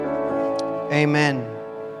Amen.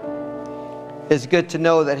 It's good to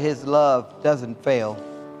know that His love doesn't fail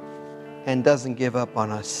and doesn't give up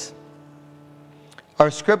on us.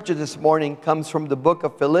 Our scripture this morning comes from the book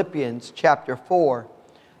of Philippians, chapter 4.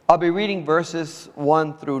 I'll be reading verses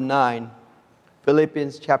 1 through 9.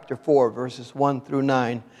 Philippians chapter 4, verses 1 through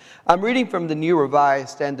 9. I'm reading from the New Revised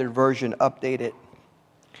Standard Version, updated.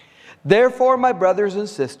 Therefore, my brothers and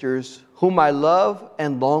sisters, whom I love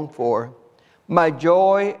and long for, my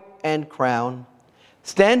joy and crown,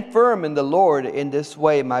 stand firm in the Lord in this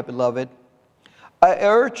way, my beloved. I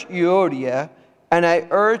urge Euodia and I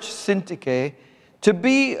urge Syntyche to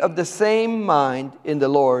be of the same mind in the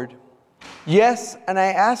Lord. Yes, and I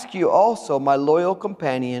ask you also, my loyal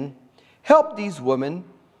companion, help these women,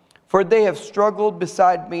 for they have struggled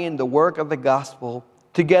beside me in the work of the gospel,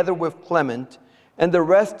 together with Clement and the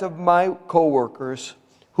rest of my co-workers,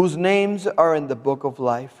 whose names are in the book of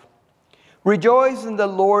life. Rejoice in the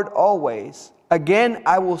Lord always. Again,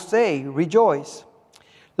 I will say, rejoice.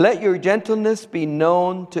 Let your gentleness be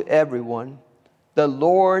known to everyone. The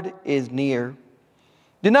Lord is near.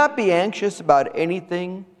 Do not be anxious about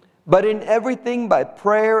anything, but in everything by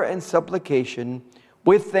prayer and supplication,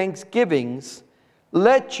 with thanksgivings,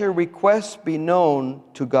 let your requests be known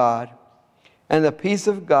to God. And the peace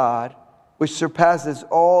of God, which surpasses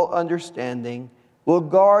all understanding, will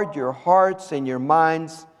guard your hearts and your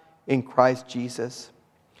minds in Christ Jesus.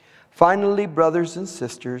 Finally, brothers and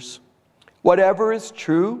sisters, whatever is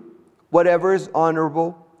true, whatever is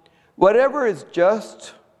honorable, whatever is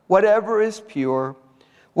just, whatever is pure,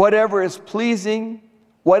 whatever is pleasing,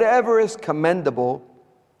 whatever is commendable,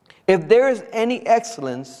 if there is any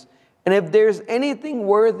excellence, and if there is anything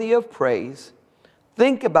worthy of praise,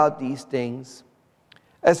 think about these things.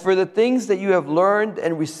 As for the things that you have learned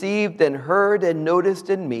and received and heard and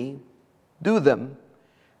noticed in me, do them,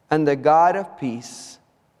 and the God of peace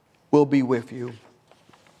will be with you.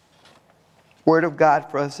 Word of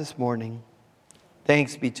God for us this morning.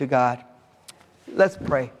 Thanks be to God. Let's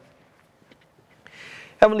pray.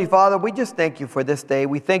 Heavenly Father, we just thank you for this day.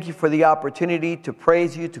 We thank you for the opportunity to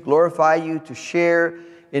praise you, to glorify you, to share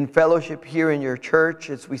in fellowship here in your church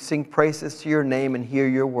as we sing praises to your name and hear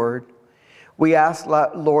your word. We ask,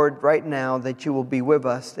 Lord, right now that you will be with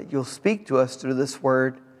us, that you'll speak to us through this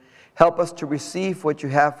word. Help us to receive what you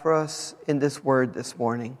have for us in this word this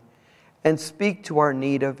morning and speak to our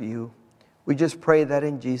need of you. We just pray that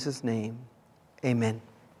in Jesus' name. Amen.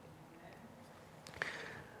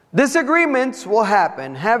 Disagreements will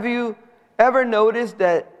happen. Have you ever noticed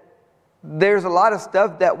that there's a lot of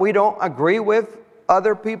stuff that we don't agree with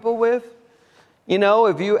other people with? You know,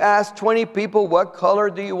 if you ask 20 people, what color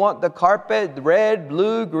do you want the carpet? Red,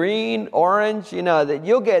 blue, green, orange, that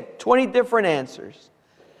you'll get 20 different answers.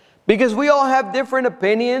 Because we all have different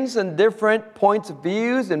opinions and different points of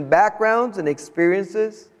views and backgrounds and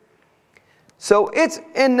experiences. So it's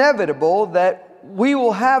inevitable that we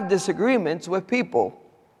will have disagreements with people.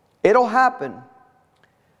 It'll happen.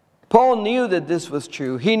 Paul knew that this was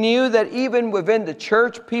true. He knew that even within the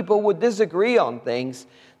church, people would disagree on things,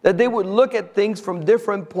 that they would look at things from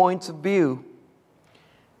different points of view.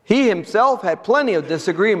 He himself had plenty of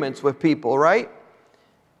disagreements with people, right?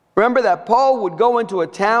 Remember that Paul would go into a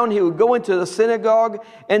town, he would go into the synagogue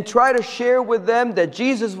and try to share with them that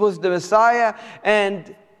Jesus was the Messiah,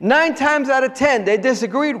 and 9 times out of 10, they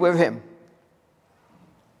disagreed with him.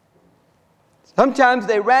 Sometimes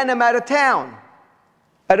they ran him out of town.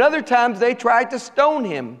 At other times, they tried to stone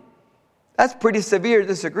him. That's pretty severe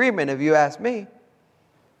disagreement, if you ask me.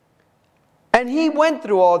 And he went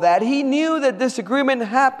through all that. He knew that disagreement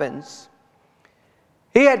happens.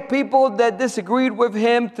 He had people that disagreed with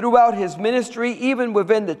him throughout his ministry, even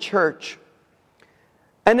within the church.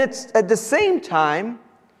 And it's at the same time,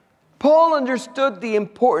 Paul understood the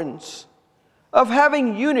importance of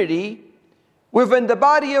having unity within the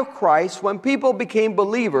body of Christ when people became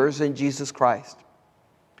believers in Jesus Christ.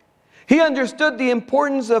 He understood the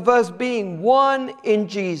importance of us being one in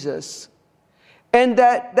Jesus, and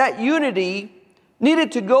that unity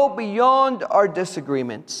needed to go beyond our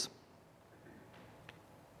disagreements.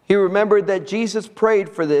 He remembered that Jesus prayed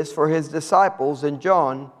for this for his disciples in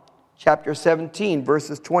John chapter 17,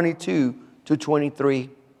 verses 22 to 23.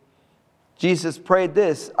 Jesus prayed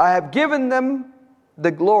this, I have given them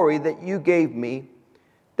the glory that you gave me,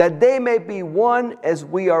 that they may be one as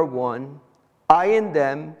we are one, I in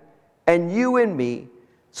them, and you in me,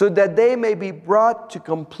 so that they may be brought to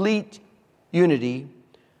complete unity.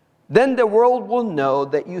 Then the world will know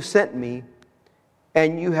that you sent me,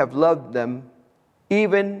 and you have loved them,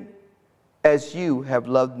 even as you have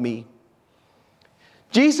loved me.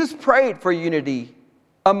 Jesus prayed for unity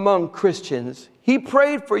among Christians. He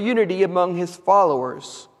prayed for unity among his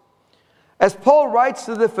followers. As Paul writes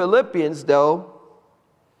to the Philippians, though,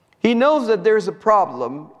 he knows that there's a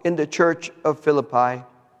problem in the church of Philippi.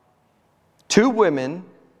 2 women,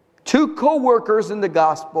 2 co-workers in the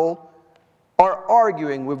gospel, are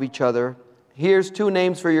arguing with each other. Here's 2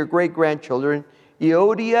 names for your great-grandchildren,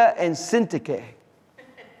 Euodia and Syntyche.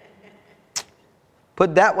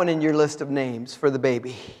 Put that one in your list of names for the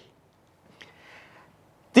baby.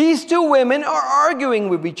 These 2 women are arguing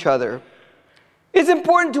with each other. It's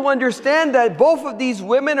important to understand that both of these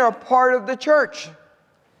women are part of the church.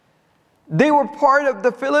 They were part of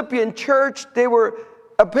the Philippian church. They were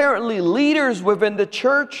apparently leaders within the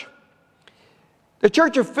church. The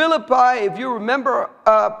church of Philippi, if you remember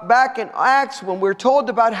back in Acts when we're told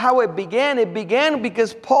about how it began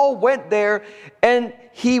because Paul went there and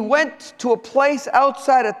he went to a place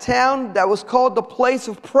outside of town that was called the place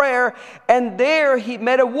of prayer. And there he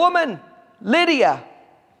met a woman, Lydia.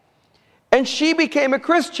 And she became a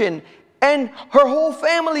Christian. And her whole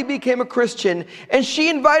family became a Christian. And she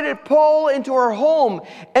invited Paul into her home.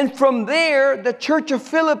 And from there, the church of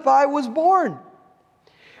Philippi was born.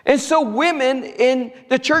 And so women in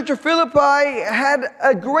the church of Philippi had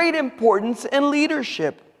a great importance in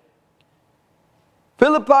leadership.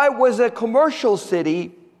 Philippi was a commercial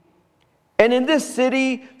city. And in this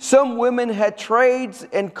city, some women had trades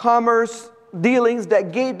and commerce dealings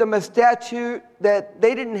that gave them a stature that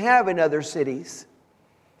they didn't have in other cities.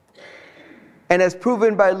 And as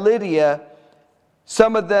proven by Lydia,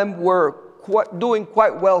 some of them were doing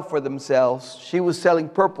quite well for themselves. She was selling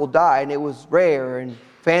purple dye, and it was rare and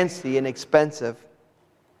fancy and expensive.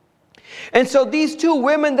 And so these 2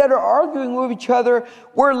 women that are arguing with each other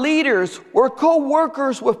were leaders, were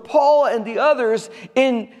co-workers with Paul and the others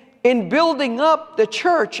in building up the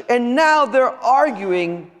church. And now they're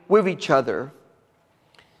arguing with each other.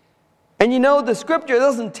 And you know, the scripture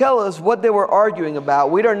doesn't tell us what they were arguing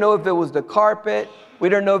about. We don't know if it was the carpet. We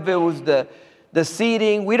don't know if it was the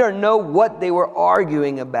seating. We don't know what they were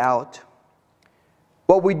arguing about.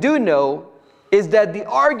 What we do know is that the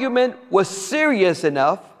argument was serious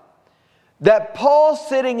enough that Paul,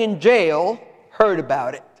 sitting in jail, heard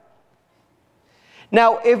about it.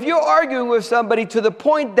 Now, if you're arguing with somebody to the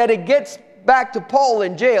point that it gets back to Paul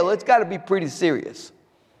in jail, it's got to be pretty serious.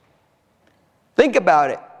 Think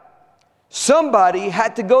about it. Somebody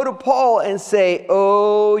had to go to Paul and say,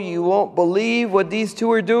 "Oh, you won't believe what these 2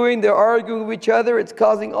 are doing. They're arguing with each other. It's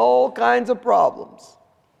causing all kinds of problems."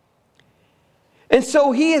 And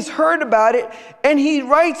so he has heard about it, and he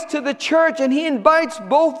writes to the church, and he invites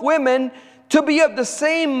both women to be of the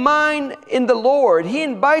same mind in the Lord. He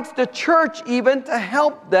invites the church even to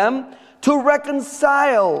help them to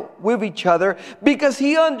reconcile with each other, because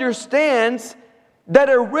he understands that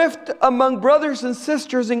a rift among brothers and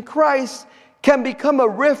sisters in Christ can become a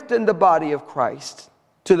rift in the body of Christ,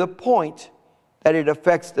 to the point that it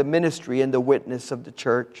affects the ministry and the witness of the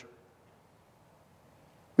church.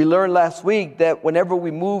 We learned last week that whenever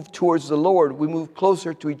we move towards the Lord, we move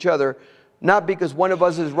closer to each other, not because one of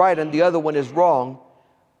us is right and the other one is wrong,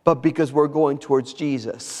 but because we're going towards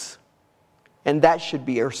Jesus. And that should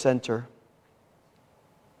be our center.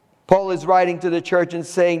 Paul is writing to the church and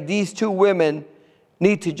saying these 2 women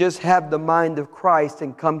need to just have the mind of Christ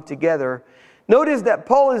and come together. Notice that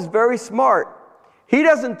Paul is very smart. He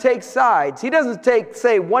doesn't take sides. He doesn't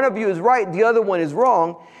say one of you is right, the other one is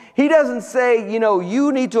wrong. He doesn't say,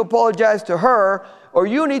 you need to apologize to her or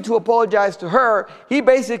you need to apologize to her. He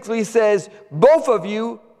basically says both of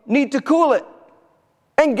you need to cool it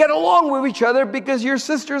and get along with each other, because you're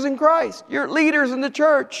sisters in Christ. You're leaders in the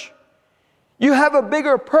church. You have a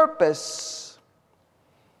bigger purpose.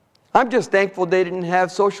 I'm just thankful they didn't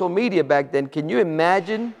have social media back then. Can you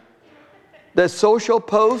imagine the social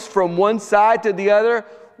posts from one side to the other?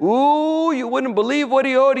 Ooh, you wouldn't believe what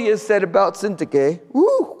Euodia said about Syntyche.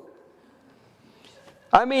 Ooh.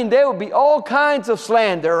 I mean, there would be all kinds of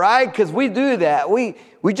slander, right? Because we do that. We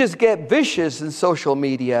just get vicious in social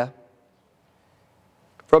media.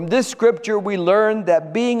 From this scripture, we learn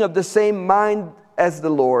that being of the same mind as the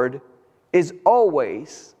Lord is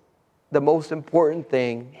always the most important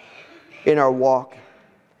thing in our walk.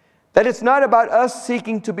 That it's not about us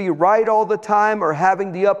seeking to be right all the time or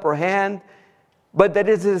having the upper hand, but that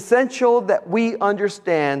it's essential that we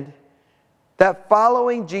understand that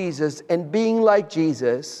following Jesus and being like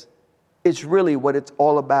Jesus is really what it's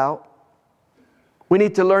all about. We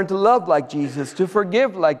need to learn to love like Jesus, to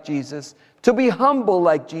forgive like Jesus, to be humble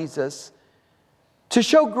like Jesus, to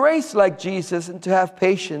show grace like Jesus, and to have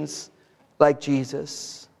patience like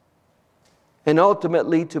Jesus, and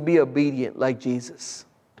ultimately to be obedient like Jesus.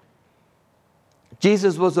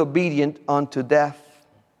 Jesus was obedient unto death.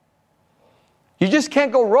 You just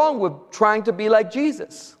can't go wrong with trying to be like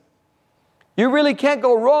Jesus. You really can't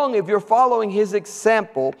go wrong if you're following his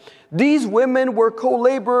example. These women were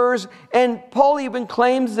co-laborers, and Paul even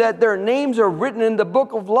claims that their names are written in the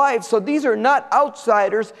book of life. So these are not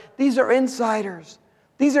outsiders, these are insiders.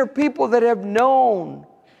 These are people that have known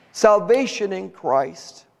salvation in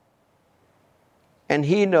Christ. And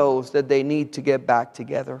he knows that they need to get back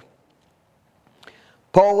together.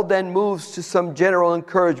 Paul then moves to some general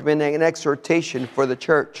encouragement and exhortation for the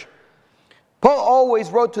church. Paul always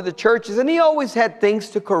wrote to the churches, and he always had things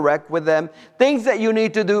to correct with them, things that you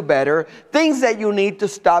need to do better, things that you need to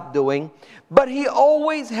stop doing. But he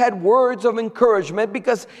always had words of encouragement,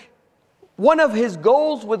 because one of his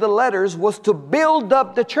goals with the letters was to build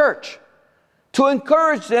up the church, to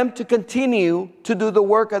encourage them to continue to do the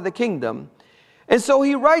work of the kingdom. And so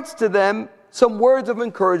he writes to them some words of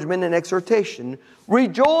encouragement and exhortation.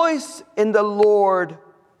 Rejoice in the Lord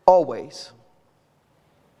always.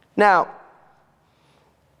 Now,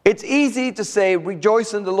 it's easy to say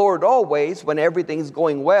rejoice in the Lord always when everything's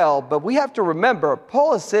going well, but we have to remember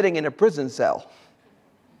Paul is sitting in a prison cell.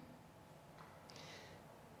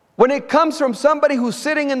 When it comes from somebody who's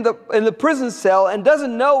sitting in the prison cell and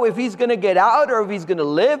doesn't know if he's going to get out or if he's going to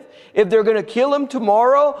live, if they're going to kill him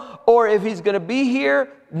tomorrow or if he's going to be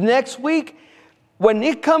here next week, when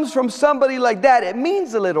it comes from somebody like that, it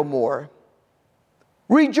means a little more.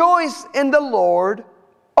 Rejoice in the Lord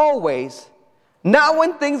always. Not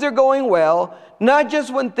when things are going well, not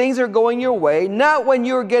just when things are going your way, not when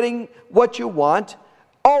you're getting what you want,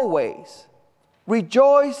 always.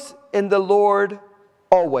 Rejoice in the Lord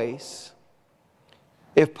always.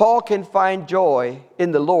 If Paul can find joy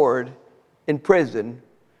in the Lord in prison,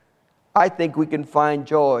 I think we can find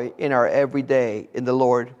joy in our everyday in the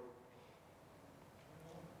Lord.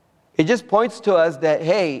 It just points to us that,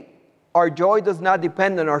 hey, our joy does not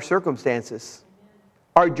depend on our circumstances.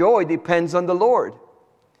 Our joy depends on the Lord.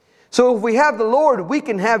 So if we have the Lord, we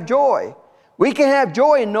can have joy. We can have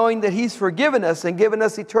joy in knowing that He's forgiven us and given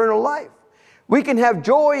us eternal life. We can have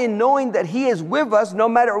joy in knowing that He is with us no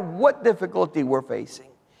matter what difficulty we're facing.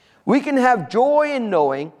 We can have joy in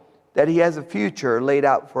knowing that He has a future laid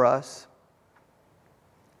out for us.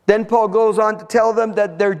 Then Paul goes on to tell them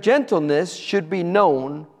that their gentleness should be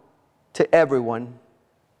known to everyone.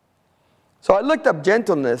 So I looked up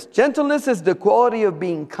gentleness. Gentleness is the quality of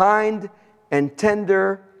being kind and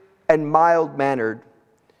tender and mild-mannered.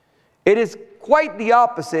 It is quite the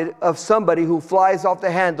opposite of somebody who flies off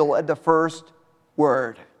the handle at the first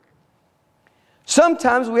word.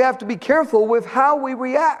 Sometimes we have to be careful with how we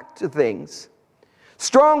react to things.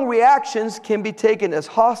 Strong reactions can be taken as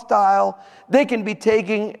hostile. They can be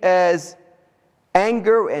taken as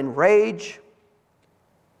anger and rage.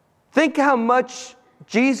 Think how much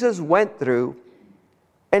Jesus went through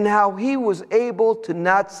and how He was able to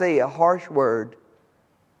not say a harsh word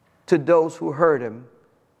to those who hurt Him,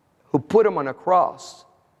 who put Him on a cross,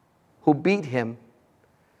 who beat Him.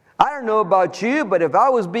 I don't know about you, but if I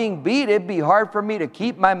was being beat, it'd be hard for me to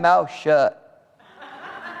keep my mouth shut.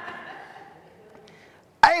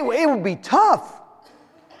 It would be tough.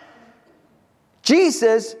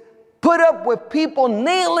 Jesus put up with people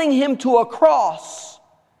nailing Him to a cross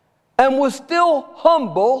and was still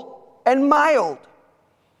humble and mild.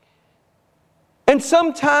 And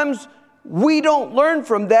sometimes we don't learn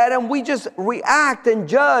from that, and we just react and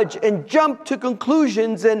judge and jump to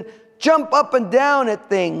conclusions and jump up and down at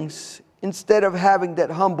things instead of having that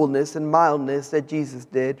humbleness and mildness that Jesus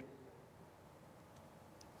did.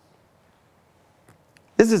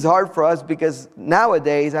 This is hard for us because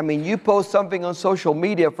nowadays, you post something on social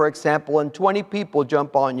media, for example, and 20 people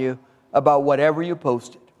jump on you about whatever you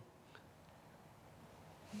posted.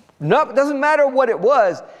 No, it doesn't matter what it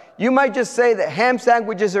was. You might just say that ham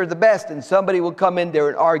sandwiches are the best, and somebody will come in there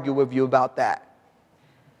and argue with you about that.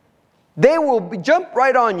 They will jump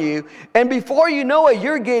right on you, and before you know it,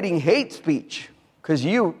 you're getting hate speech because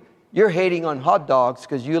you're hating on hot dogs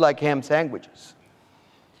because you like ham sandwiches.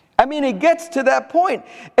 It gets to that point.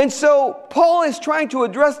 And so Paul is trying to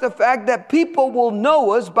address the fact that people will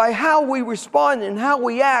know us by how we respond and how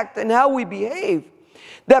we act and how we behave.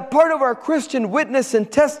 That part of our Christian witness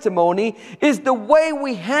and testimony is the way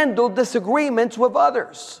we handle disagreements with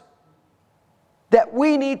others. That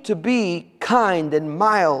we need to be kind and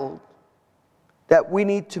mild. That we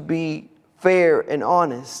need to be fair and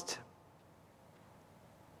honest.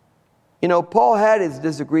 Paul had his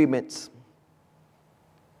disagreements.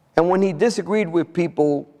 And when he disagreed with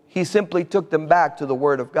people, he simply took them back to the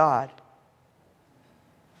Word of God.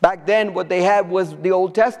 Back then, what they had was the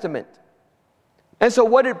Old Testament. And so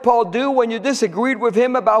what did Paul do when you disagreed with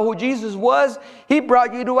him about who Jesus was? He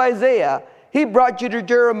brought you to Isaiah. He brought you to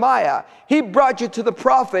Jeremiah. He brought you to the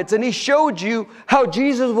prophets. And he showed you how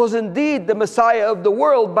Jesus was indeed the Messiah of the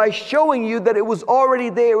world by showing you that it was already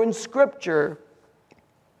there in Scripture.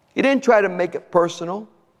 He didn't try to make it personal,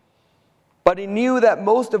 but he knew that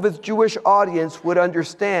most of his Jewish audience would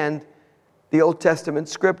understand the Old Testament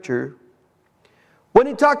Scripture. When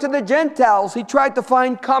he talked to the Gentiles, he tried to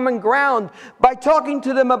find common ground by talking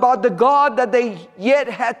to them about the God that they yet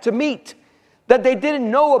had to meet, that they didn't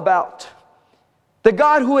know about. The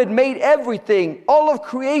God who had made everything, all of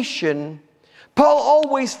creation. Paul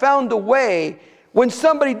always found a way, when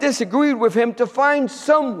somebody disagreed with him, to find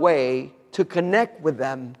some way to connect with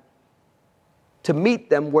them, to meet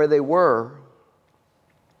them where they were.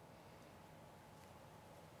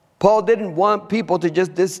 Paul didn't want people to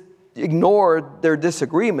just ignore their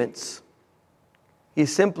disagreements. He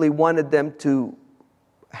simply wanted them to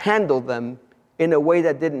handle them in a way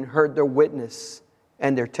that didn't hurt their witness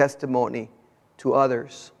and their testimony to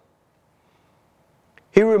others.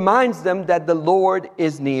 He reminds them that the Lord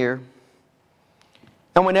is near.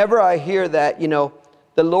 And whenever I hear that,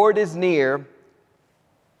 the Lord is near,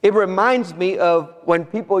 it reminds me of when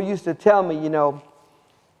people used to tell me,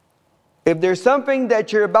 if there's something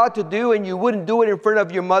that you're about to do and you wouldn't do it in front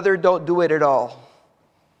of your mother, don't do it at all.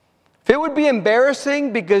 If it would be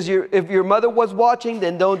embarrassing because if your mother was watching,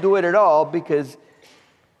 then don't do it at all, because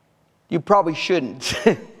you probably shouldn't.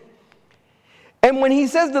 And when he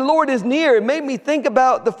says the Lord is near, it made me think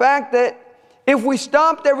about the fact that if we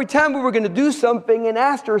stopped every time we were going to do something and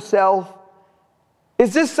asked ourselves,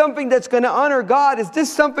 is this something that's going to honor God? Is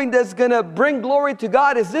this something that's going to bring glory to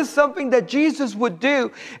God? Is this something that Jesus would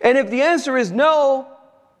do? And if the answer is no,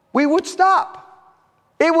 we would stop.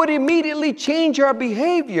 It would immediately change our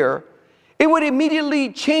behavior. It would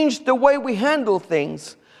immediately change the way we handle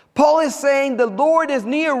things. Paul is saying the Lord is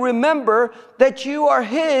near. Remember that you are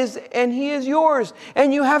His and He is yours.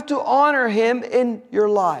 And you have to honor Him in your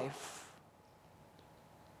life.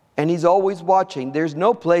 And He's always watching. There's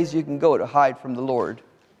no place you can go to hide from the Lord.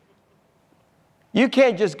 You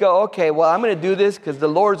can't just go, okay, well, I'm going to do this because the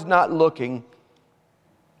Lord's not looking.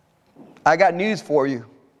 I got news for you.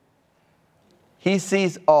 He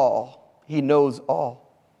sees all. He knows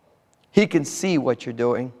all. He can see what you're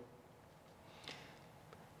doing.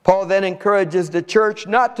 Paul then encourages the church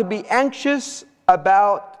not to be anxious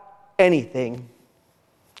about anything.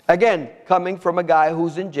 Again, coming from a guy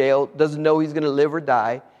who's in jail, doesn't know he's going to live or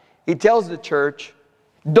die, he tells the church,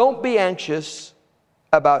 don't be anxious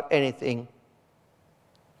about anything.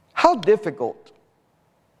 How difficult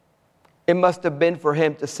it must have been for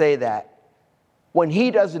him to say that when he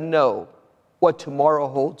doesn't know what tomorrow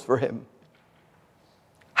holds for him.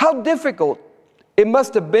 How difficult it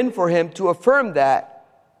must have been for him to affirm that,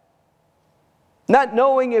 not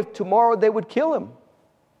knowing if tomorrow they would kill him.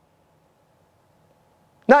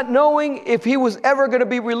 Not knowing if he was ever going to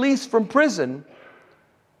be released from prison.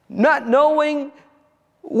 Not knowing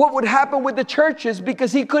what would happen with the churches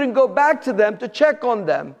because he couldn't go back to them to check on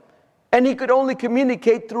them. And he could only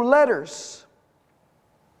communicate through letters.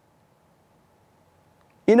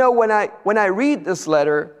 You know, when I read this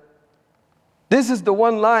letter, this is the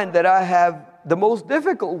one line that I have the most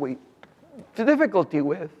difficulty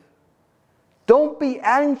with. Don't be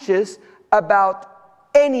anxious about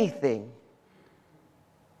anything.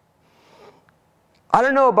 I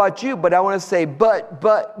don't know about you, but I want to say, but,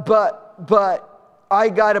 I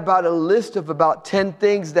got about a list of about 10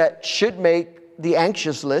 things that should make the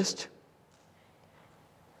anxious list.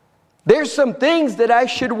 There's some things that I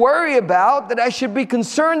should worry about, that I should be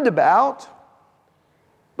concerned about.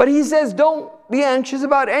 But he says, don't be anxious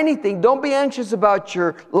about anything. Don't be anxious about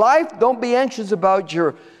your life. Don't be anxious about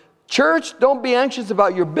your church. Don't be anxious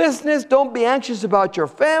about your business. Don't be anxious about your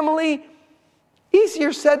family.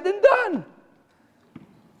 Easier said than done.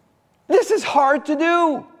 This is hard to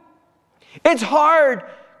do. It's hard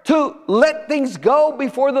to let things go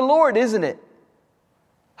before the Lord, isn't it?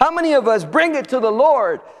 How many of us bring it to the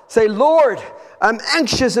Lord, say, Lord, I'm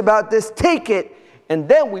anxious about this, take it, and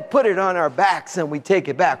then we put it on our backs and we take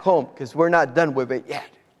it back home because we're not done with it yet.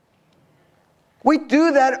 We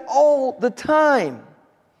do that all the time.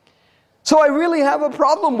 So I really have a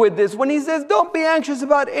problem with this. When he says, don't be anxious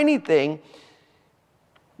about anything,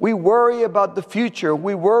 we worry about the future.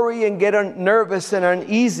 We worry and get nervous and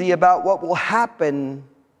uneasy about what will happen.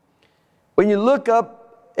 When you look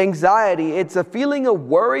up anxiety, it's a feeling of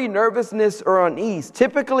worry, nervousness, or unease,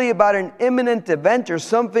 typically about an imminent event or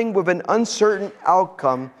something with an uncertain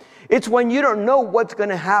outcome. It's when you don't know what's going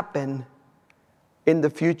to happen in the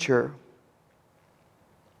future.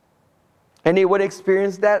 Anyone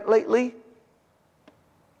experienced that lately?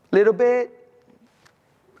 Little bit?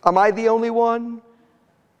 Am I the only one?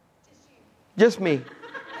 Just me.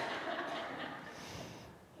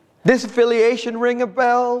 Disaffiliation ring a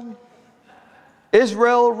bell?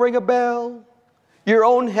 Israel ring a bell? Your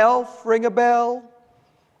own health ring a bell?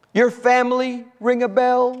 Your family ring a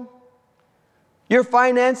bell? Your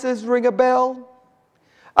finances ring a bell?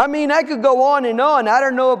 I mean, I could go on and on. I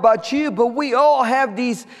don't know about you, but we all have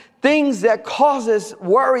these things that cause us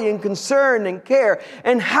worry and concern and care.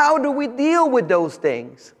 And how do we deal with those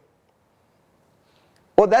things?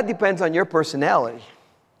 Well, that depends on your personality,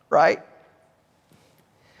 right?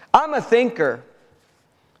 I'm a thinker,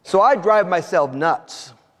 so I drive myself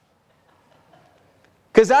nuts.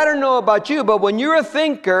 Because I don't know about you, but when you're a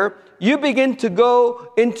thinker, you begin to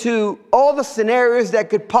go into all the scenarios that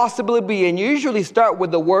could possibly be. And you usually start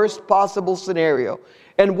with the worst possible scenario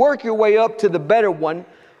and work your way up to the better one,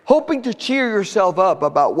 hoping to cheer yourself up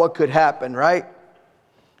about what could happen, right?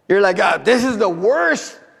 You're like, this is the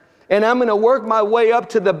worst, and I'm going to work my way up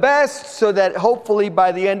to the best so that hopefully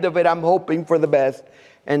by the end of it, I'm hoping for the best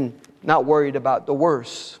and not worried about the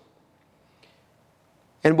worst.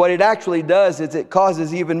 And what it actually does is it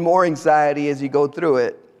causes even more anxiety as you go through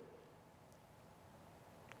it.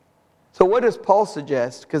 So what does Paul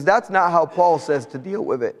suggest? Because that's not how Paul says to deal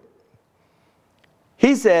with it.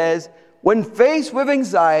 He says, when faced with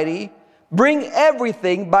anxiety, bring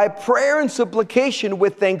everything by prayer and supplication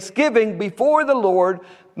with thanksgiving before the Lord,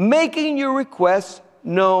 making your requests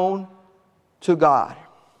known to God.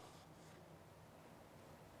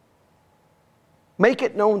 Make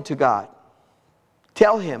it known to God.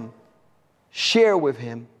 Tell Him. Share with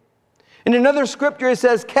Him. In another scripture it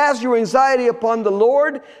says, cast your anxiety upon the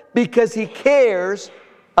Lord because He cares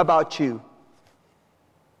about you.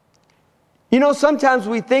 You know, sometimes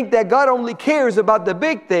we think that God only cares about the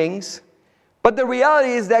big things, but the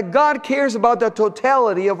reality is that God cares about the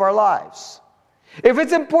totality of our lives. If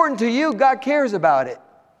it's important to you, God cares about it.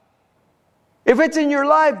 If it's in your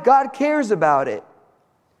life, God cares about it.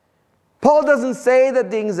 Paul doesn't say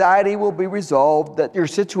that the anxiety will be resolved, that your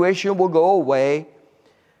situation will go away.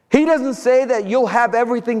 He doesn't say that you'll have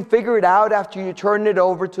everything figured out after you turn it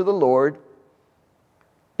over to the Lord.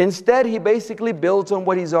 Instead, he basically builds on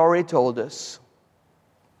what he's already told us.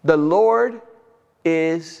 The Lord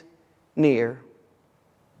is near.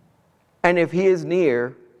 And if He is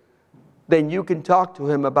near, then you can talk to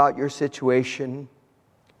Him about your situation.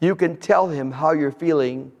 You can tell Him how you're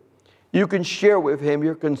feeling. You can share with Him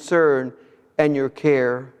your concern and your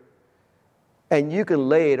care. And you can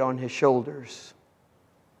lay it on His shoulders.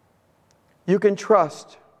 You can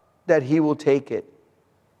trust that He will take it.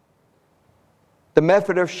 The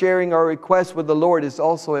method of sharing our requests with the Lord is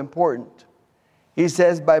also important. He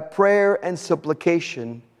says by prayer and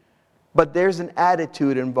supplication, but there's an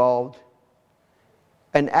attitude involved,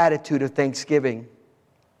 an attitude of thanksgiving.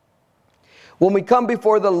 When we come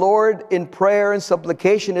before the Lord in prayer and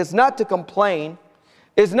supplication, it's not to complain.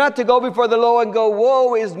 It's not to go before the Lord and go,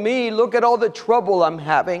 woe is me, look at all the trouble I'm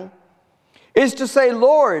having. It's to say,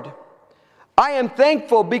 Lord, I am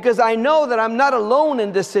thankful because I know that I'm not alone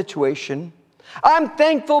in this situation. I'm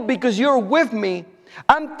thankful because you're with me.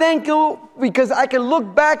 I'm thankful because I can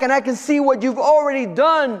look back and I can see what you've already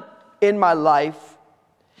done in my life.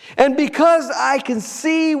 And because I can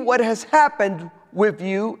see what has happened with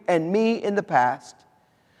you and me in the past,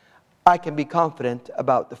 I can be confident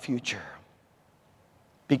about the future.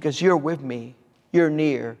 Because you're with me, you're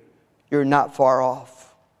near, you're not far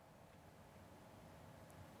off.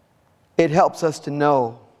 It helps us to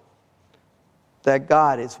know that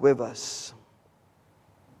God is with us.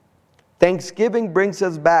 Thanksgiving brings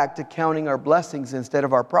us back to counting our blessings instead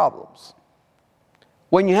of our problems.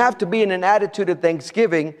 When you have to be in an attitude of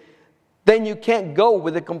thanksgiving, then you can't go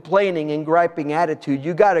with a complaining and griping attitude.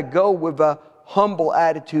 You got to go with a humble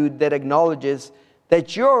attitude that acknowledges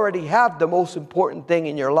that you already have the most important thing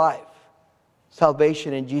in your life,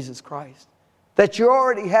 salvation in Jesus Christ. That you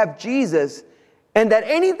already have Jesus, and that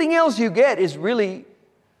anything else you get is really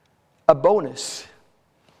a bonus.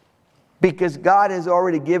 Because God has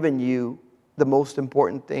already given you the most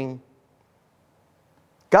important thing.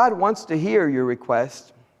 God wants to hear your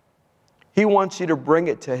request. He wants you to bring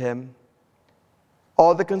it to Him.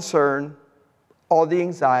 All the concern, all the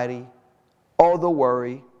anxiety, all the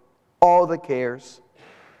worry, all the cares.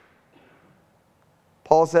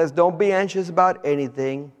 Paul says, don't be anxious about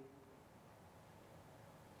anything.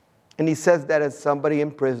 And he says that as somebody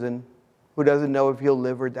in prison who doesn't know if he'll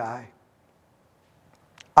live or die.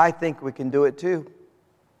 I think we can do it too.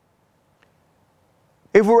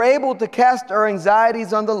 If we're able to cast our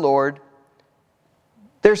anxieties on the Lord,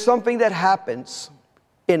 there's something that happens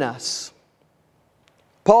in us.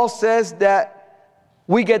 Paul says that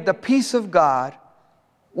we get the peace of God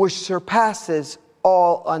which surpasses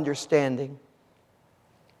all understanding.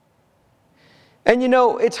 And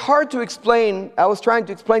it's hard to explain. I was trying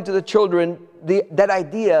to explain to the children that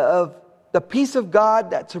idea of the peace of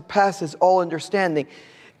God that surpasses all understanding.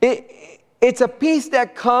 It's a peace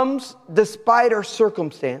that comes despite our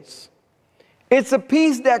circumstance. It's a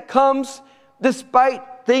peace that comes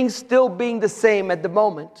despite things still being the same at the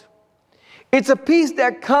moment. It's a peace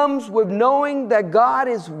that comes with knowing that God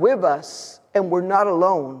is with us and we're not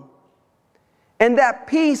alone. And that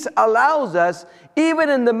peace allows us, even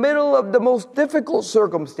in the middle of the most difficult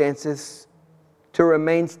circumstances, to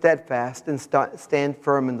remain steadfast and stand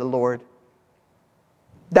firm in the Lord.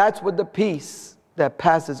 That's what the peace that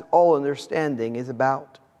passes all understanding is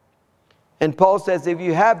about. And Paul says if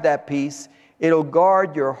you have that peace, it'll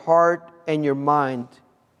guard your heart and your mind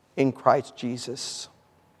in Christ Jesus.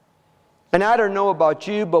 And I don't know about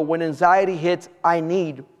you, but when anxiety hits, I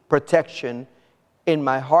need protection in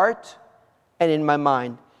my heart and in my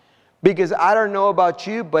mind. Because I don't know about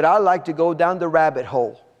you, but I like to go down the rabbit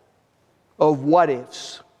hole of what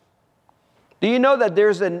ifs. Do you know that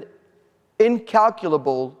there's an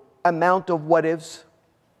incalculable amount of what ifs?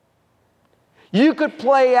 You could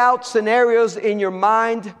play out scenarios in your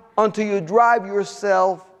mind until you drive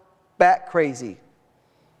yourself bat crazy.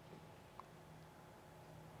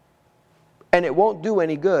 And it won't do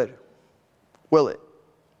any good, will it?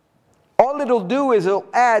 All it'll do is it'll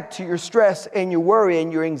add to your stress and your worry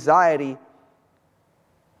and your anxiety.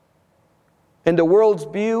 In the world's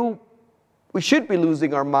view, we should be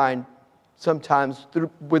losing our mind sometimes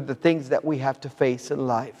with the things that we have to face in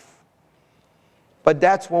life. But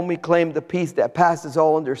that's when we claim the peace that passes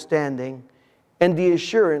all understanding and the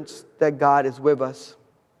assurance that God is with us.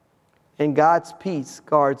 And God's peace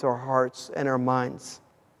guards our hearts and our minds.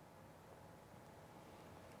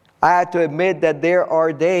 I have to admit that there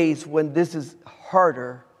are days when this is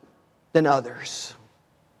harder than others.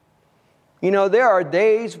 There are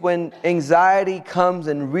days when anxiety comes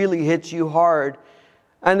and really hits you hard.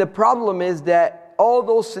 And the problem is that all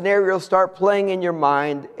those scenarios start playing in your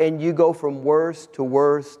mind and you go from worse to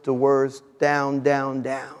worse to worse, down, down,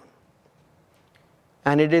 down.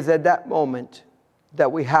 And it is at that moment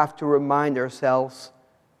that we have to remind ourselves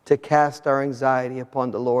to cast our anxiety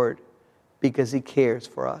upon the Lord, because He cares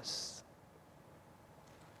for us.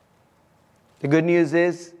 The good news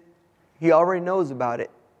is, He already knows about it.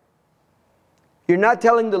 You're not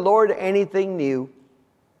telling the Lord anything new.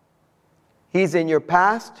 He's in your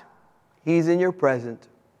past, He's in your present,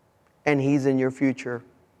 and He's in your future.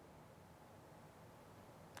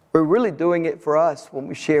 We're really doing it for us when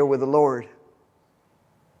we share with the Lord,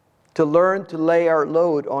 to learn to lay our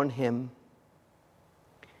load on Him.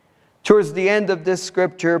 Towards the end of this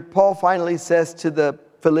scripture, Paul finally says to the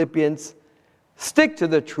Philippians, stick to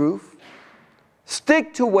the truth.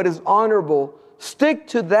 Stick to what is honorable. Stick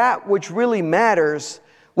to that which really matters.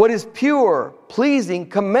 What is pure, pleasing,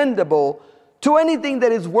 commendable. To anything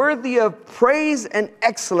that is worthy of praise and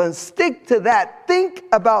excellence. Stick to that. Think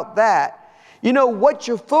about that. What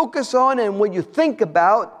you focus on and what you think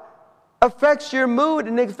about affects your mood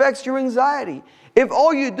and affects your anxiety. If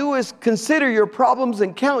all you do is consider your problems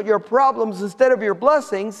and count your problems instead of your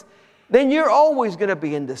blessings, then you're always going to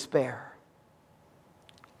be in despair.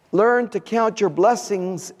 Learn to count your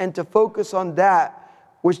blessings and to focus on that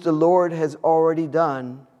which the Lord has already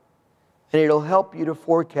done. And it'll help you to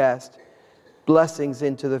forecast blessings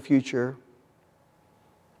into the future.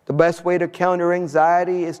 The best way to counter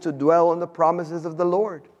anxiety is to dwell on the promises of the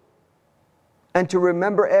Lord and to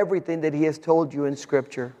remember everything that He has told you in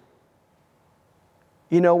Scripture.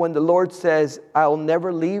 When the Lord says, I'll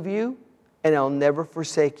never leave you and I'll never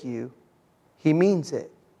forsake you, He means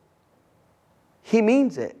it. He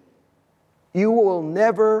means it. You will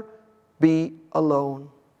never be alone.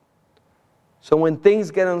 So when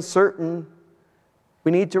things get uncertain,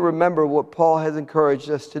 we need to remember what Paul has encouraged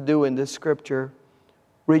us to do in this scripture.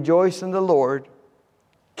 Rejoice in the Lord.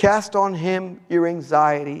 Cast on Him your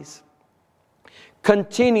anxieties.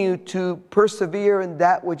 Continue to persevere in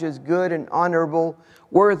that which is good and honorable,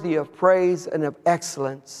 worthy of praise and of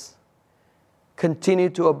excellence. Continue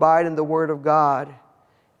to abide in the Word of God,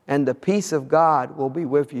 and the peace of God will be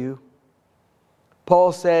with you.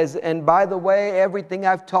 Paul says, and by the way, everything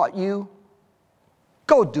I've taught you,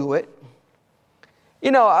 go do it.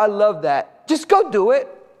 I love that. Just go do it.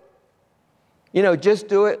 Just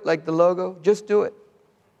do it, like the logo. Just do it.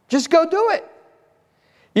 Just go do it.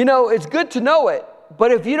 It's good to know it,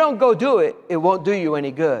 but if you don't go do it, it won't do you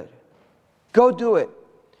any good. Go do it.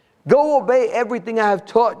 Go obey everything I have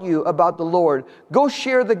taught you about the Lord. Go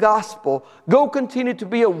share the gospel. Go continue to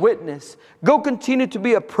be a witness. Go continue to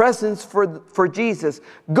be a presence for Jesus.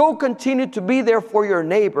 Go continue to be there for your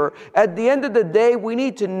neighbor. At the end of the day, we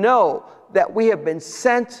need to know that we have been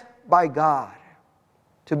sent by God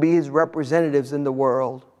to be His representatives in the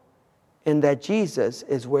world, and that Jesus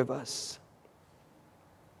is with us.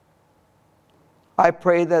 I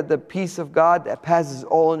pray that the peace of God that passes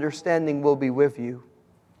all understanding will be with you.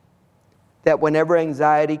 That whenever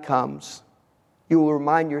anxiety comes, you will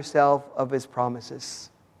remind yourself of His promises,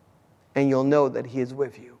 and you'll know that He is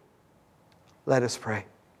with you. Let us pray.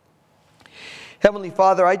 Heavenly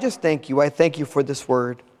Father, I just thank you. I thank you for this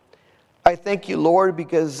word. I thank you, Lord,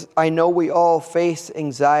 because I know we all face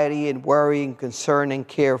anxiety and worry and concern and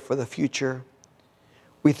care for the future.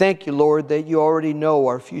 We thank you, Lord, that you already know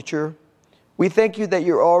our future. We thank you that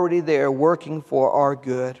you're already there working for our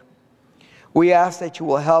good. We ask that you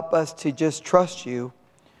will help us to just trust you,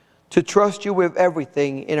 to trust you with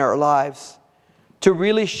everything in our lives, to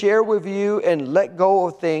really share with you and let go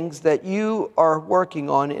of things that you are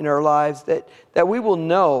working on in our lives, that we will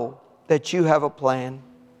know that you have a plan.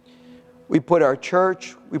 We put our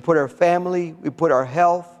church, we put our family, we put our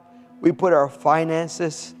health, we put our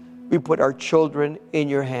finances, we put our children in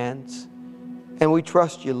your hands. And we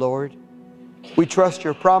trust you, Lord. We trust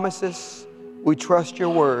your promises, we trust your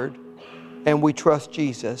word, and we trust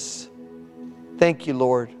Jesus. Thank you,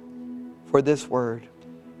 Lord, for this word.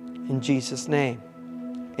 In Jesus' name,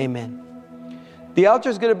 amen. The altar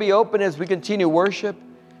is going to be open as we continue worship.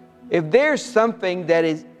 If there's something that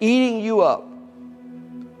is eating you up,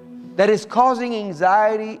 that is causing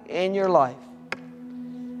anxiety in your life,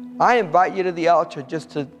 I invite you to the altar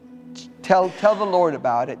just to tell the Lord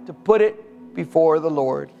about it, to put it before the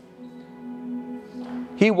Lord.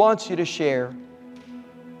 He wants you to share.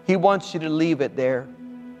 He wants you to leave it there.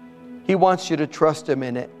 He wants you to trust Him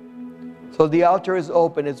in it. So the altar is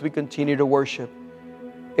open as we continue to worship.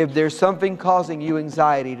 If there's something causing you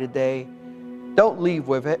anxiety today, don't leave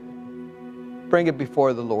with it. Bring it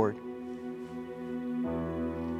before the Lord.